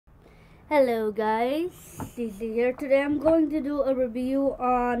Hello guys, Cece here. Today I'm going to do a review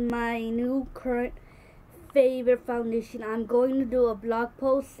on my new current favorite foundation. I'm going to do a blog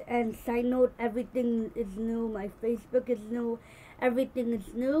post and side note, everything is new. My Facebook is new, everything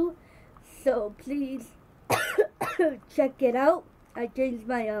is new. So please check it out. I changed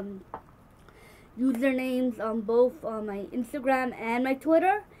my usernames on both my Instagram and my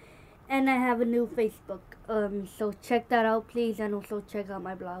Twitter. And I have a new Facebook, so check that out please, and also check out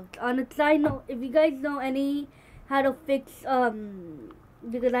my blogs. On a side note, if you guys know how to fix,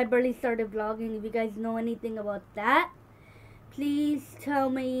 because I barely started vlogging, if you guys know anything about that, please tell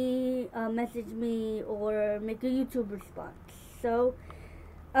me, message me, or make a YouTube response. So,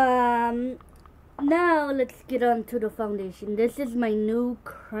 now let's get on to the foundation. This is my new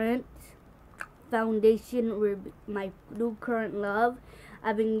current foundation, my new current love.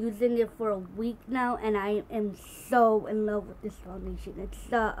 I've been using it for a week now, and I am so in love with this foundation. It's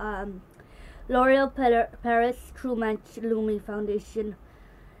the L'Oreal Paris True Match Lumi Foundation,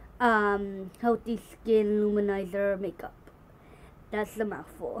 Healthy Skin Luminizer Makeup. That's the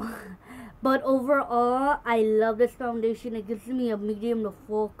mouthful. But overall, I love this foundation. It gives me a medium to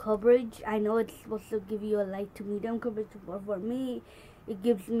full coverage. I know it's supposed to give you a light to medium coverage, but for me, it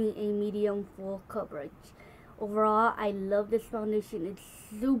gives me a medium full coverage. Overall, I love this foundation. It's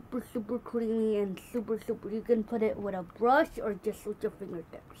super creamy and super. You can put it with a brush or just with your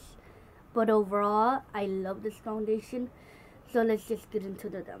fingertips. But overall, I love this foundation. So let's just get into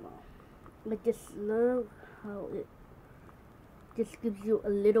the demo. I just love how it just gives you a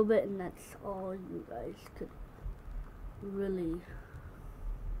little bit, and that's all you guys could really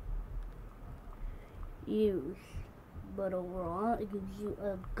use. But overall, it gives you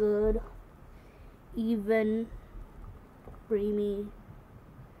a good, even, creamy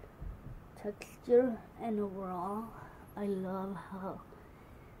texture, and overall I love how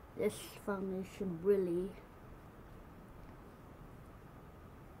this foundation really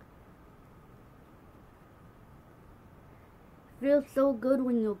feels so good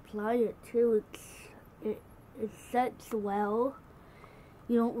when you apply it too. It sets well.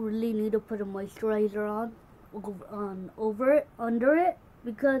 You don't really need to put a moisturizer under it,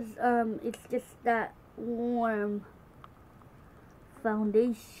 because it's just that warm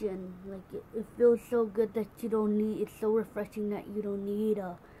foundation. Like it feels so good that you don't need, it's so refreshing that you don't need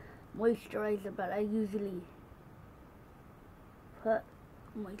a moisturizer, but I usually put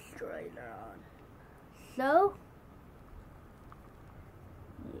moisturizer on. So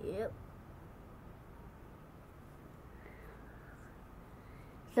yep,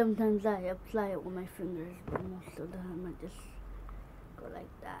 sometimes I apply it with my fingers, but most of the time I just go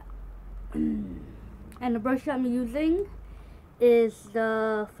like that. And the brush I'm using is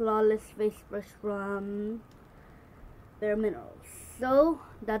the Flawless Face Brush from Bare Minerals. So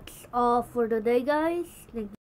that's all for today, guys. Thank you.